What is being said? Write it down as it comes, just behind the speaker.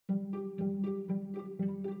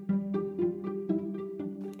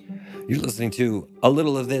You're listening to A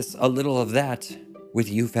Little of This, A Little of That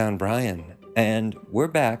with You Found Brian. And we're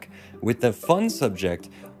back with the fun subject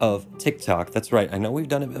of TikTok. That's right, I know we've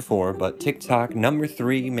done it before, but TikTok number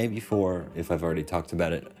 3, maybe 4, if I've already talked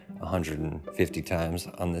about it 150 times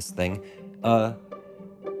on this thing.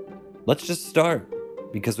 Let's just start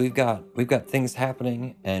because we've got things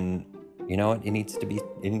happening, and you know what? It needs to be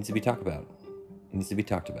talked about. It needs to be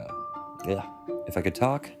talked about. Yeah. If I could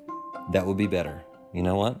talk, that would be better. You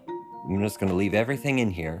know what? I'm just gonna leave everything in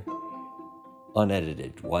here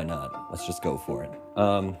unedited. Why not? Let's just go for it.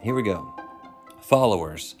 Here we go.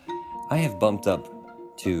 Followers. I have bumped up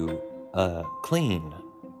to clean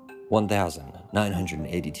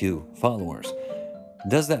 1,982 followers.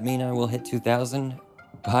 Does that mean I will hit 2,000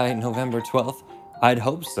 by November 12th? I'd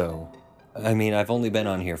hope so. I mean, I've only been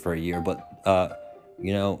on here for a year, but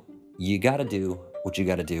you know, you gotta do what you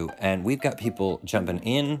gotta do. And we've got people jumping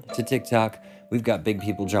in to TikTok. We've got big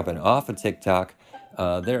people jumping off of TikTok.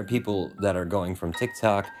 There are people that are going from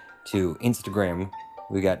TikTok to Instagram.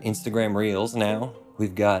 We've got Instagram Reels now.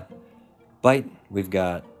 We've got Byte. We've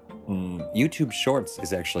got YouTube Shorts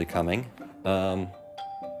is actually coming. And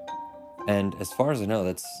as far as I know,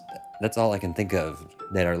 that's all I can think of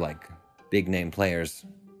that are like big name players.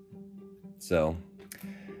 So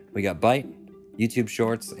we got Byte, YouTube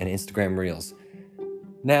Shorts, and Instagram Reels.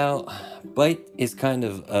 Now, Byte is kind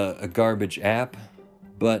of a garbage app,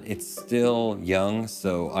 but it's still young,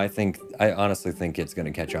 so I honestly think it's going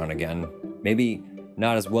to catch on again. Maybe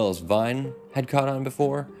not as well as Vine had caught on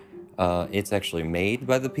before. It's actually made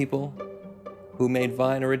by the people who made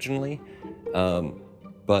Vine originally,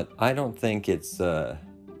 but I don't think it's going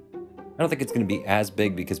to be as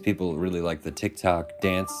big because people really like the TikTok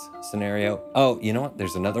dance scenario. Oh, you know what?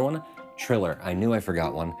 There's another one. Triller. I knew I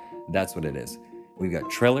forgot one. That's what it is. We've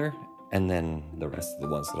got Triller, and then the rest of the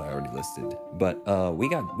ones that I already listed. But we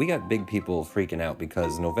got big people freaking out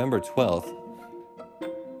because November 12th,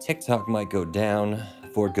 TikTok might go down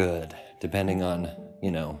for good, depending on,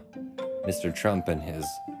 you know, Mr. Trump and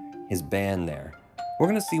his ban there. We're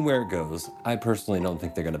gonna see where it goes. I personally don't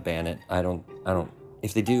think they're gonna ban it. I don't.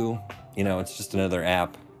 If they do, you know, it's just another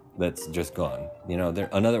app that's just gone. You know,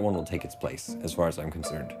 another one will take its place, as far as I'm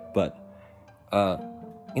concerned. But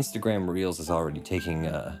Instagram Reels is already taking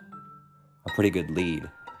a pretty good lead,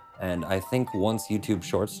 and I think once YouTube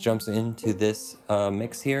Shorts jumps into this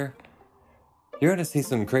mix here, you're gonna see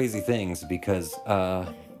some crazy things because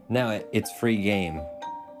now it's free game.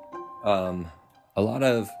 A lot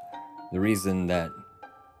of the reason that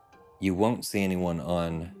you won't see anyone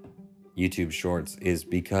on YouTube Shorts is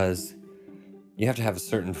because you have to have a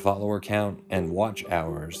certain follower count and watch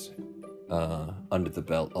hours under the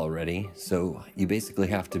belt already. So you basically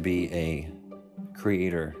have to be a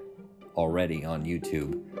creator already on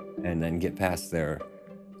YouTube and then get past their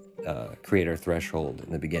creator threshold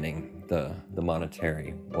in the beginning, the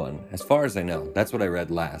monetary one. As far as I know, that's what I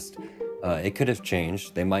read last. It could have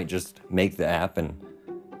changed. They might just make the app and,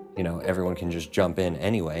 you know, everyone can just jump in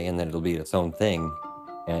anyway, and then it'll be its own thing,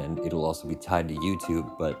 and it'll also be tied to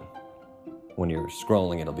YouTube, but when you're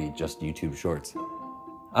scrolling, it'll be just YouTube Shorts.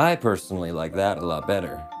 I personally like that a lot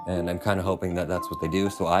better, and I'm kind of hoping that that's what they do,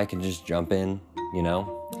 so I can just jump in, you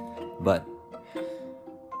know? But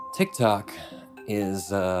TikTok is,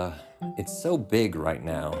 it's so big right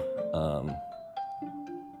now.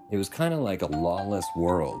 It was kind of like a lawless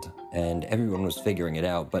world, and everyone was figuring it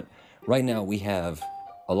out, but right now we have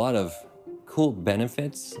a lot of cool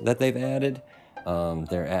benefits that they've added.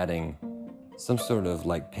 They're adding some sort of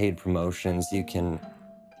like paid promotions you can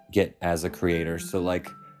get as a creator. So like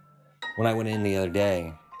when I went in the other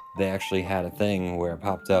day, they actually had a thing where it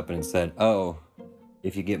popped up and it said, oh,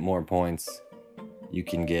 if you get more points, you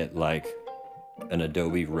can get like an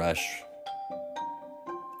Adobe Rush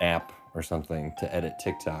app or something to edit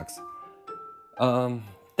TikToks.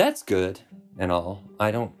 That's good and all.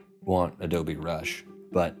 I don't want Adobe Rush,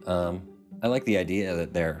 but I like the idea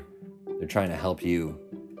that they're trying to help you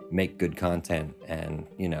make good content and,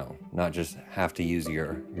 you know, not just have to use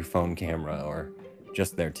your phone camera or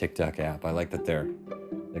just their TikTok app. I like that they're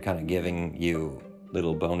kind of giving you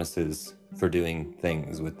little bonuses for doing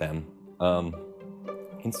things with them.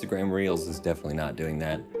 Instagram Reels is definitely not doing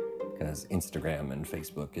that because Instagram and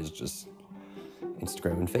Facebook is just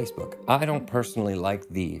Instagram and Facebook. I don't personally like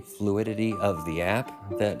the fluidity of the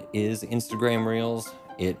app that is Instagram Reels.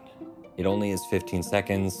 It only is 15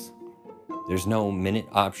 seconds. There's no minute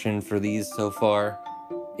option for these so far.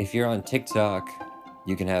 If you're on TikTok,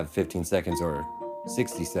 you can have 15 seconds or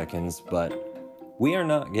 60 seconds, but we are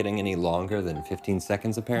not getting any longer than 15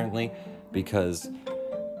 seconds apparently because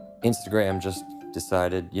Instagram just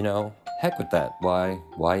decided, you know, heck with that.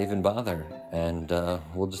 Why even bother? And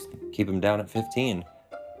we'll just keep them down at 15.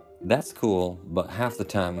 That's cool, but half the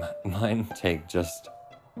time mine take just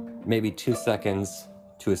maybe 2 seconds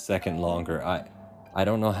to a second longer. I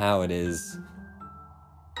don't know how it is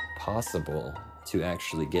possible to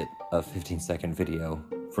actually get a 15-second video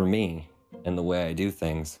for me and the way I do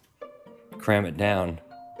things, cram it down.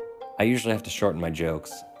 I usually have to shorten my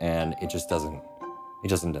jokes, and it just doesn't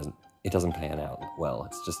pan out well.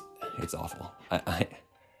 It's awful.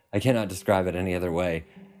 I cannot describe it any other way.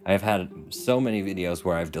 I have had so many videos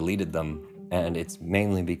where I've deleted them, and it's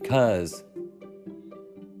mainly because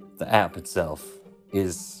the app itself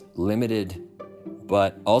is limited,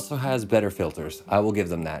 but also has better filters. I will give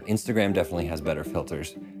them that. Instagram definitely has better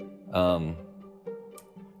filters.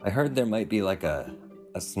 I heard there might be like a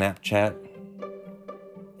Snapchat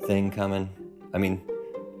thing coming. I mean,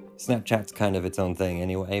 Snapchat's kind of its own thing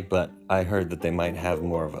anyway, but I heard that they might have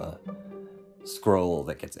more of a scroll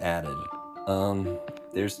that gets added.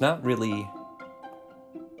 There's not really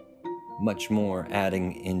much more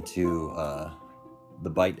adding into the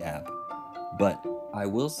Byte app, but I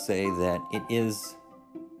will say that it is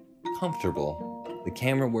comfortable. The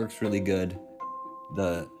camera works really good.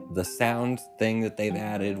 The sound thing that they've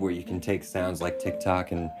added, where you can take sounds like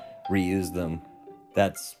TikTok and reuse them,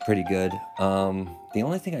 that's pretty good. The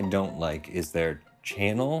only thing I don't like is their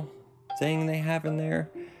channel thing they have in there.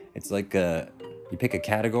 It's like you pick a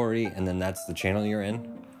category and then that's the channel you're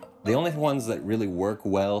in. The only ones that really work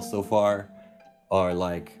well so far are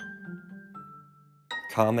like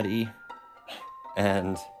comedy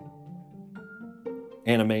and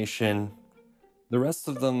animation. The rest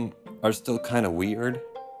of them are still kind of weird,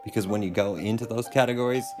 because when you go into those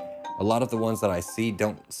categories, a lot of the ones that I see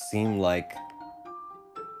don't seem like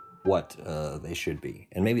what they should be.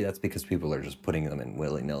 And maybe that's because people are just putting them in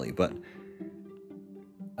willy-nilly, but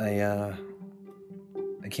I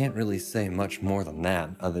can't really say much more than that,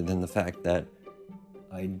 other than the fact that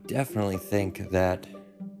I definitely think that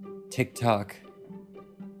TikTok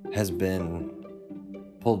has been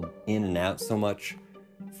pulled in and out so much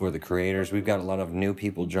for the creators. We've got a lot of new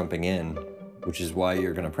people jumping in, which is why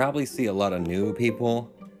you're gonna probably see a lot of new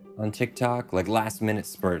people on TikTok, like last minute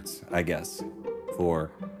spurts, I guess,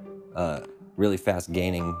 for really fast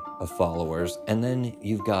gaining of followers. And then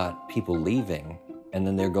you've got people leaving, and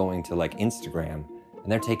then they're going to like Instagram,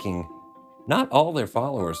 and they're taking not all their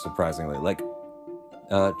followers, surprisingly. Like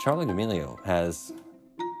Charli D'Amelio has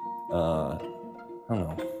I don't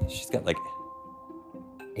know, she's got like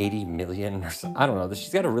 80 million or so, I don't know,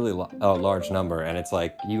 she's got a really large number, and it's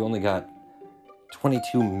like you only got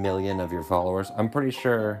 22 million of your followers. I'm pretty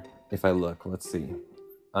sure if I look, let's see,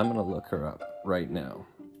 I'm gonna look her up right now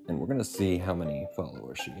and we're gonna see how many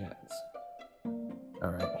followers she has.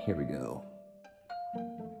 All right, here we go.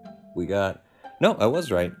 We got, no, I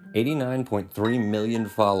was right, 89.3 million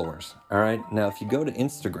followers. All right, now if you go to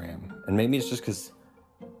Instagram, and maybe it's just because,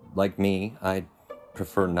 like me, I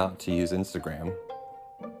prefer not to use Instagram,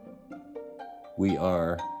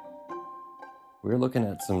 we're looking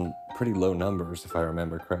at some pretty low numbers, if I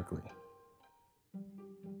remember correctly.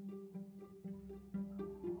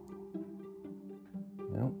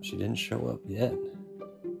 No, she didn't show up yet.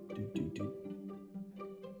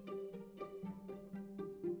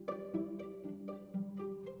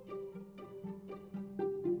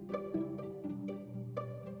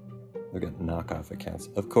 Look at knockoff accounts.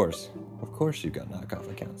 Of course you've got knockoff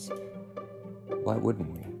accounts. Why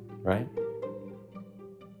wouldn't we, right?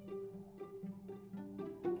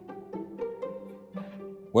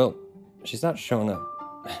 Well, she's not showing up.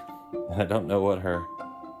 I don't know what her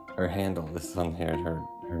handle is on here,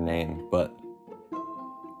 her name, but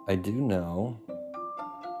I do know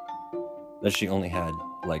that she only had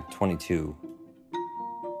like 22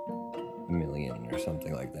 million or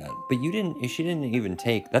something like that. But she didn't even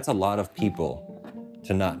take, that's a lot of people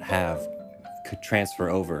to not have could transfer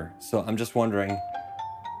over. So I'm just wondering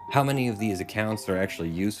how many of these accounts are actually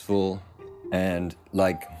useful, and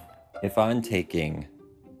like if I'm taking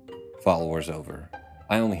followers over,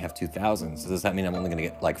 I only have 2,000, so does that mean I'm only gonna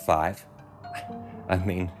get like 5? I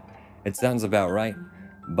mean, it sounds about right,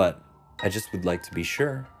 but I just would like to be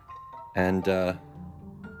sure. And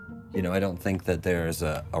you know, I don't think that there's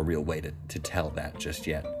a real way to tell that just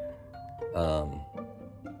yet.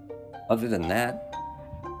 Other than that,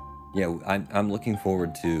 yeah, I'm looking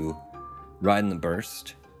forward to riding the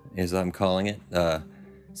burst, as I'm calling it,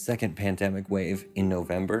 second pandemic wave in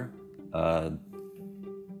November.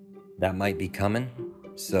 That might be coming,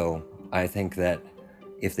 so I think that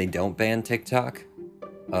if they don't ban TikTok,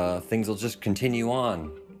 things will just continue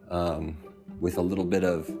on with a little bit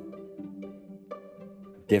of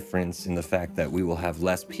difference in the fact that we will have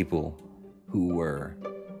less people who were,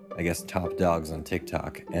 I guess, top dogs on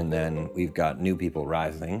TikTok, and then we've got new people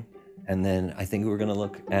rising, and then I think we're gonna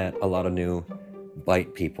look at a lot of new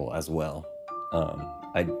Byte people as well.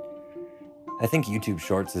 I think YouTube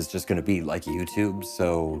Shorts is just gonna be like YouTube,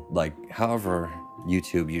 so like however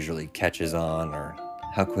YouTube usually catches on or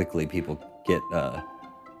how quickly people get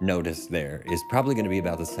noticed there is probably gonna be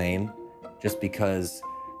about the same, just because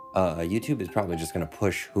YouTube is probably just gonna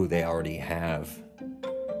push who they already have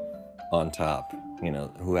on top, you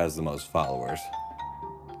know, who has the most followers.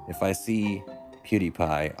 If I see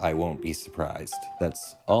PewDiePie, I won't be surprised.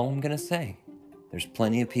 That's all I'm gonna say. There's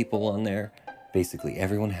plenty of people on there. Basically,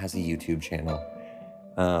 everyone has a YouTube channel.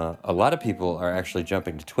 A lot of people are actually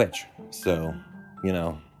jumping to Twitch. So, you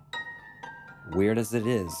know, weird as it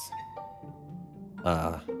is,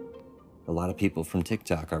 a lot of people from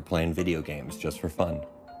TikTok are playing video games just for fun.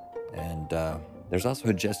 And there's also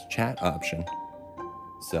a just chat option.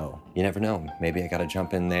 So you never know. Maybe I gotta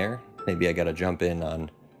jump in there. Maybe I gotta jump in on...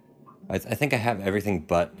 I think I have everything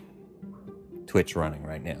but Twitch running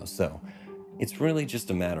right now. So it's really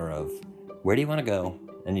just a matter of where do you want to go,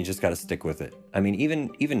 and you just got to stick with it. I mean,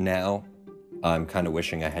 even now, I'm kind of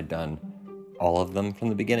wishing I had done all of them from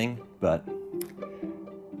the beginning, but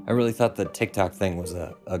I really thought the TikTok thing was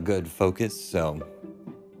a good focus, so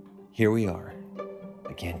here we are.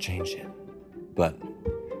 I can't change it, but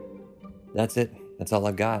that's it. That's all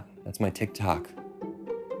I've got. That's my TikTok.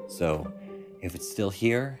 So if it's still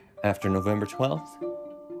here after November 12th,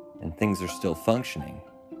 and things are still functioning,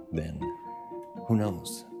 then who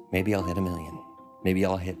knows? Maybe I'll hit 1 million. Maybe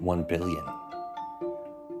I'll hit 1 billion.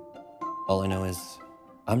 All I know is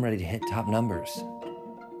I'm ready to hit top numbers.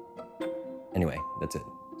 Anyway, that's it.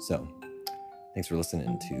 So, thanks for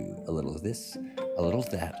listening to a little of this, a little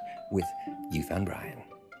of that with You Found Brian.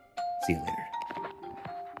 See you later.